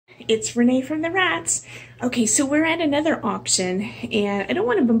it's Renee from the Rats. Okay, so we're at another auction, and I don't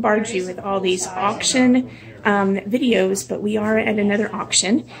want to bombard you with all these auction videos, but we are at another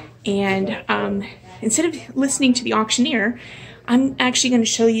auction, and instead of listening to the auctioneer, I'm actually going to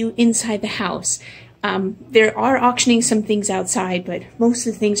show you inside the house. There are auctioning some things outside, but most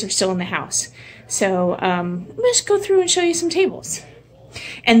of the things are still in the house. So let's go through and show you some tables.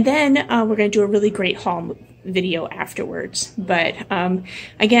 And then we're going to do a really great haul video afterwards. But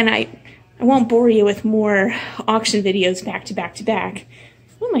again, I won't bore you with more auction videos back to back to back.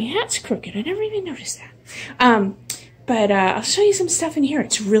 Oh, my hat's crooked. I never even noticed that. But I'll show you some stuff in here.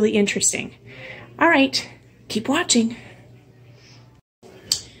 It's really interesting. All right, keep watching.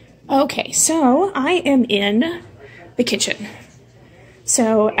 Okay, so I am in the kitchen.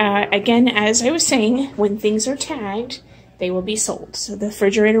 So again, as I was saying, when things are tagged, they will be sold. So the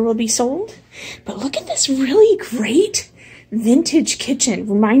refrigerator will be sold. But look at this really great vintage kitchen.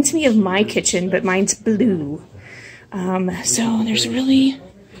 Reminds me of my kitchen, but mine's blue. So there's really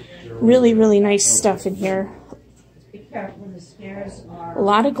nice stuff in here. A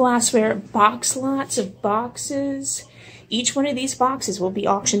lot of glassware, lots of boxes. Each one of these boxes will be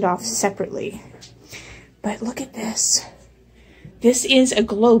auctioned off separately. But look at this. This is a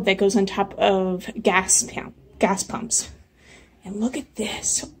globe that goes on top of gas pumps. And look at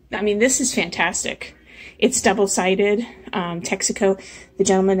this. I mean, this is fantastic. It's double-sided. Texaco, the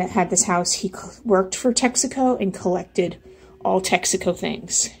gentleman that had this house, he worked for Texaco and collected all Texaco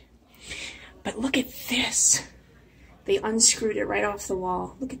things. But look at this. They unscrewed it right off the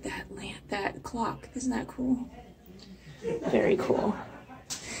wall. Look at that lamp, that clock. Isn't that cool? Very cool.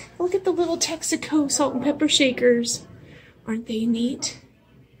 Look at the little Texaco salt and pepper shakers. Aren't they neat?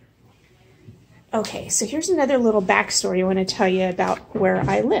 Okay, so here's another little backstory I want to tell you about where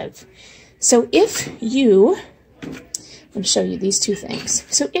I live. So if you, I'm going to show you these two things.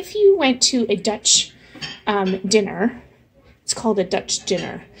 So if you went to a Dutch dinner, it's called a Dutch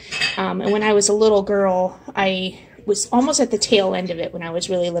dinner. And when I was a little girl, I was almost at the tail end of it when I was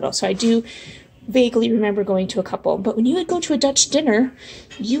really little. So I do vaguely remember going to a couple. But when you would go to a Dutch dinner,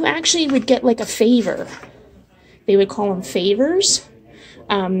 you actually would get like a favor. They would call them favors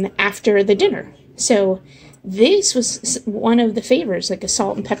after the dinner. So this was one of the favors, like a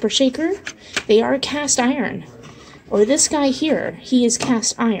salt and pepper shaker. They are cast iron. Or this guy here, he is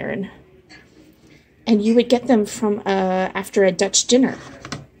cast iron. And you would get them from after a Dutch dinner.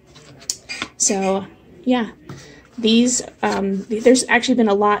 So, yeah. These, there's actually been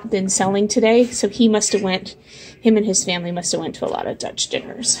a lot been selling today. So he must have went, him and his family must have went to a lot of Dutch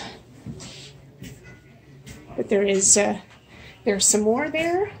dinners. But there's some more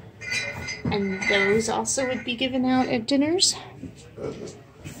there. And those also would be given out at dinners.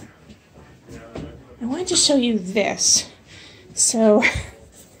 I wanted to show you this. So,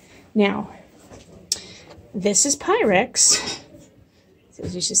 now, this is Pyrex.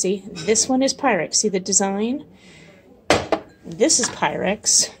 As you should see, this one is Pyrex. See the design? This is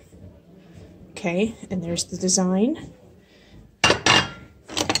Pyrex. Okay, and there's the design.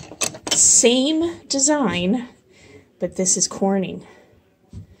 Same design, but this is Corning.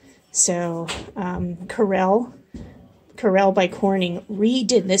 So, Carrel by Corning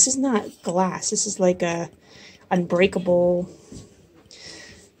redid. This is not glass. This is like a unbreakable,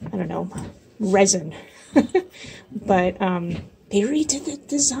 I don't know, resin. But they redid the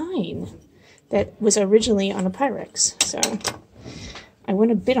design that was originally on a Pyrex. So, I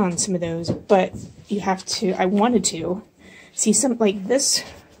want to bid on some of those, but you have to, I wanted to see some, like this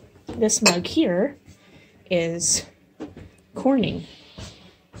mug here is Corning.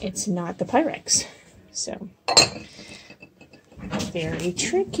 It's not the Pyrex. So, very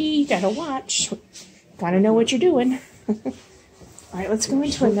tricky. You gotta watch. Gotta know what you're doing. All right, let's go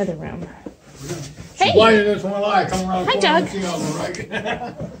into another room. Hey! Hi, Doug.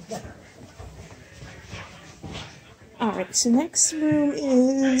 All right, so next room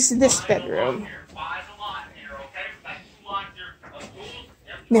is this bedroom.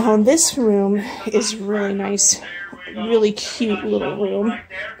 Now, this room is really nice. Really cute little room.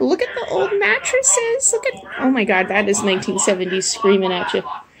 Look at the old mattresses. Look at, oh my God, that is 1970s screaming at you.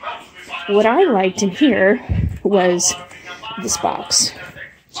 What I liked in here was this box.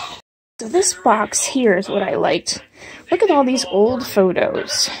 So this box here is what I liked. Look at all these old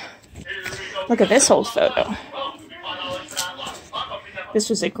photos. Look at this old photo. This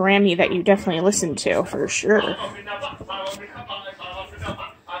was a Grammy that you definitely listened to for sure.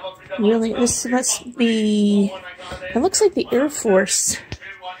 Really, this must be, it looks like the Air Force. It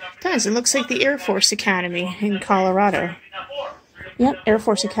does, it looks like the Air Force Academy in Colorado. Yep, Air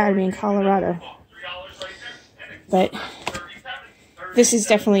Force Academy in Colorado. But this is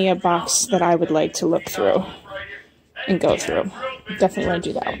definitely a box that I would like to look through and go through. Definitely want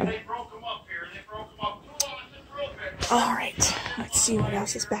to do that one. All right, let's see what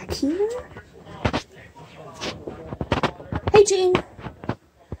else is back here. Hey, Jean.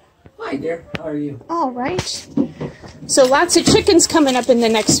 Hi, dear. How are you? All right. So lots of chickens coming up in the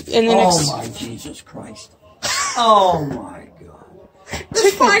next. Oh my Jesus Christ! Oh my God!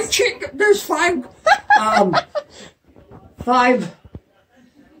 There's five chickens. There's five. Five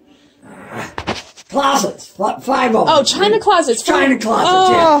closets. Five of them. Oh, China closets. China closets.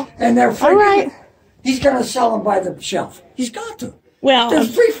 Oh, yeah, and they're freaking. All right. He's gonna sell them by the shelf. He's got to. Well,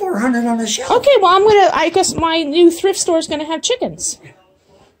 there's 300-400 on the shelf. Okay, well, I guess my new thrift store is gonna have chickens.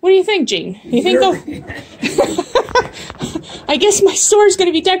 What do you think, Jean? You think I guess my store is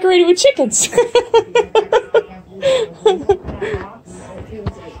gonna be decorated with chickens.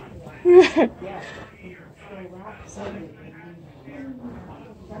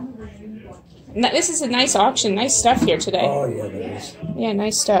 This is a nice auction. Nice stuff here today. Oh, yeah, there is. Yeah,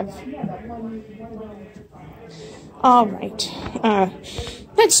 nice stuff. All right.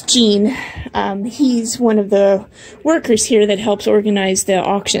 That's Gene. He's one of the workers here that helps organize the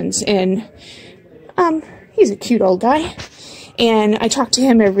auctions. And he's a cute old guy. And I talk to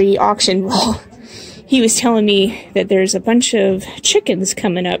him every auction. Well, he was telling me that there's a bunch of chickens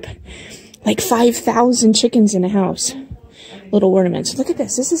coming up. Like 5,000 chickens in a house. Little ornaments. Look at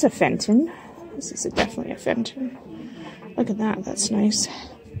this. This is a Fenton. This is definitely a Fenton. Look at that. That's nice.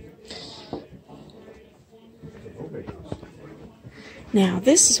 Now,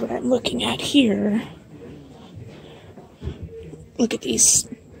 this is what I'm looking at here. Look at these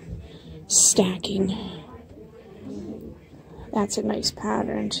stacking. That's a nice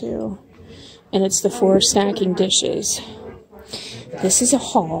pattern, too. And it's the 4 stacking dishes. This is a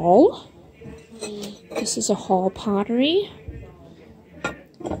hall. This is a hall pottery.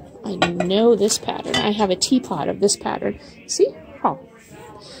 I know this pattern. I have a teapot of this pattern. See? Oh.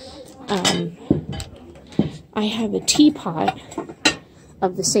 I have a teapot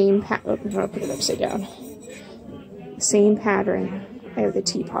of the same pattern. Oh, I'll put it upside down. Same pattern. I have the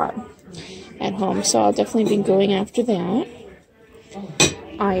teapot at home, so I'll definitely be going after that.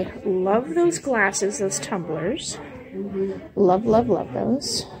 I love those glasses, those tumblers. Love, love, love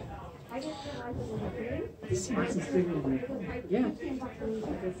those.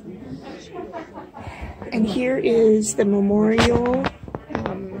 And here is the memorial.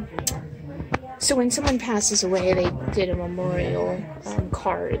 So when someone passes away, they did a memorial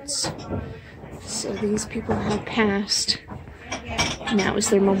cards. So these people have passed. And that was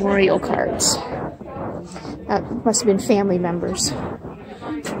their memorial cards. That must have been family members.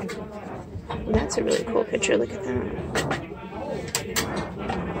 And that's a really cool picture. Look at that.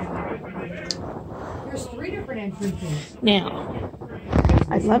 There's 3 different entrances. Now,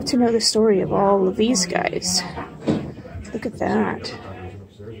 I'd love to know the story of all of these guys. Look at that.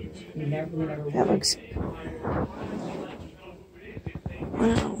 That looks...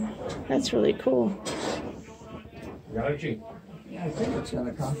 Wow, that's really cool.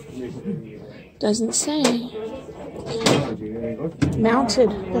 Doesn't say. Mounted,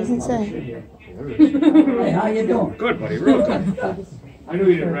 doesn't say. Hey, how you doing? Good, buddy, real good. I knew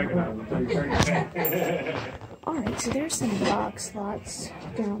you didn't recognize him until you turned your head. Alright, so there's some box lots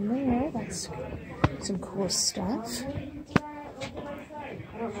down there. That's some cool stuff.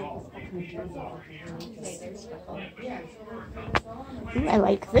 Ooh, I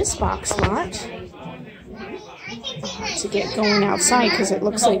like this box lot. To get going outside because it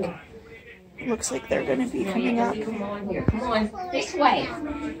looks like they're going to be coming up. Come on here. Come on. This way.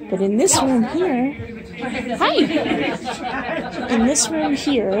 But in this room here, hi! In this room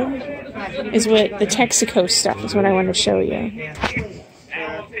here is what the Texaco stuff is what I want to show you.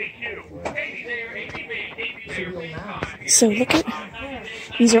 So look at,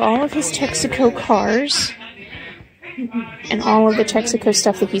 these are all of his Texaco cars and all of the Texaco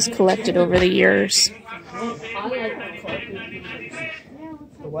stuff that he's collected over the years.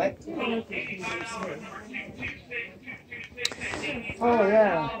 What? Oh,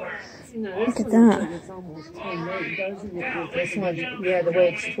 yeah. Look at that. This one, yeah, the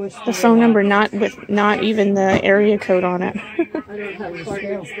way it's twisted. The phone number not even the area code on it.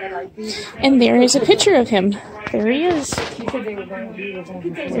 And there is a picture of him. There he is.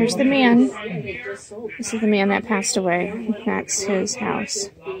 There's the man. This is the man that passed away. That's his house.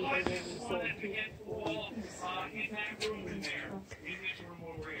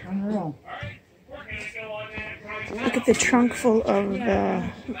 Look at the trunk full of the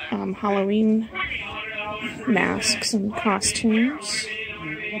Halloween masks and costumes.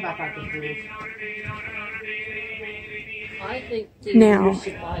 Now,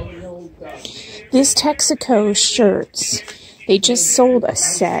 this Texaco shirts, they just sold a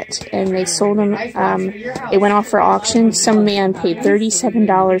set, and they sold them, it went off for auction. Some man paid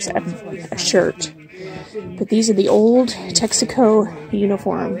 $37 a shirt. But these are the old Texaco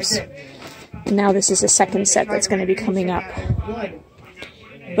uniforms. And now this is a second set that's going to be coming up.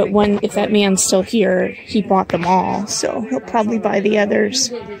 But if that man's still here, he bought them all, so he'll probably buy the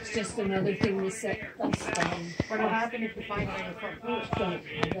others. It's just another thing we set. Let's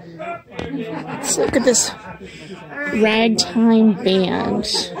look at this ragtime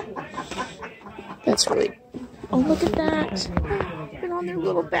band. That's really... Oh, look at that. They're on their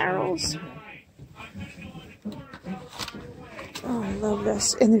little barrels. Oh, I love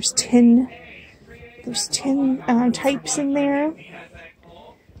this. And there's 10 types in there.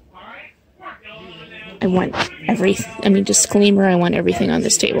 I want disclaimer, I want everything on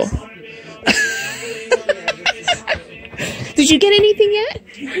this table. Did you get anything yet?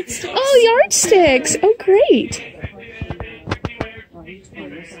 Oh, yardsticks. Oh, great.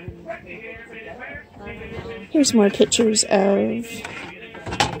 Here's more pictures of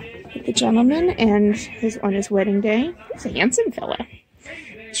the gentleman and on his wedding day. He's a handsome fella.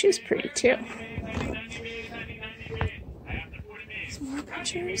 She was pretty too. Some more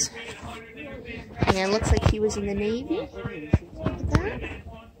pictures. And it looks like he was in the Navy. Look at that.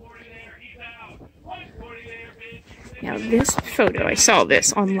 Now this photo, I saw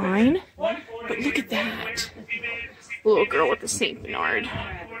this online, but look at that. Little girl with the St. Bernard.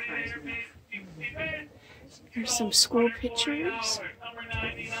 There's some school pictures.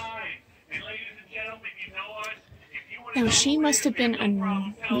 Now she must have been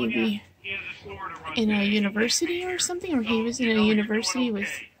maybe in a university or something, or he was in a university with...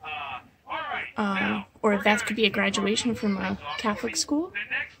 or if that could be a graduation from a Catholic school.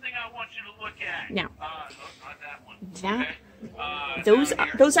 Now, those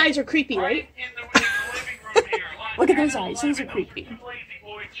eyes are creepy, right? Look at those eyes. Those are creepy.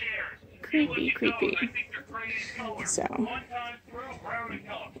 Creepy. So,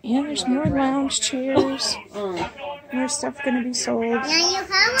 yeah, there's more lounge chairs. More stuff gonna be sold. Now you have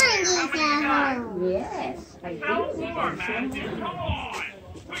one of these at home. Yes, I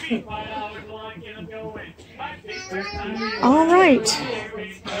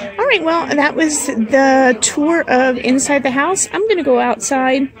All right, well, that was the tour of inside the house. I'm gonna go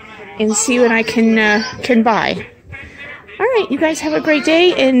outside and see what I can buy. All right, you guys have a great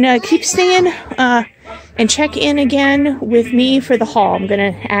day, and keep staying and check in again with me for the haul. I'm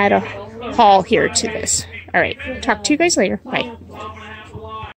gonna add a haul here to this. All right, talk to you guys later. Bye.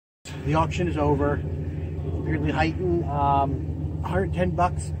 The auction is over. Apparently heightened.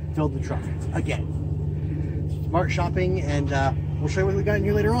 $110 filled the truck again. Smart shopping, and we'll show you what we got in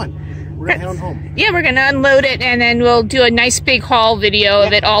here later on. We're gonna head on home. Yeah, we're gonna unload it, and then we'll do a nice big haul video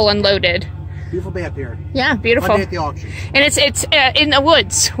of it all unloaded. Beautiful day up here. Yeah, beautiful. Fun day at the auction. And it's in the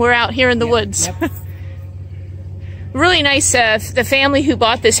woods. We're out here in the woods. Yep. Really nice. The family who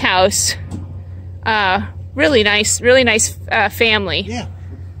bought this house. Really nice family. Yeah.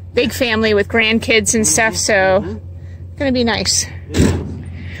 Big family with grandkids and stuff. So, gonna be nice.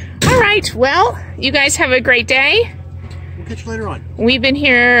 All right. Well, you guys have a great day. We'll catch you later on. We've been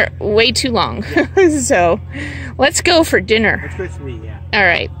here way too long. Yeah. So, let's go for dinner. Let's go to me, yeah. All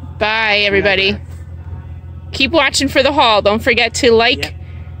right. Bye, everybody. Keep watching for the haul. Don't forget to like,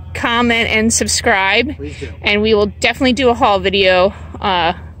 comment, and subscribe. Please do. And we will definitely do a haul video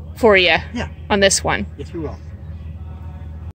for you on this one. Yes, we will.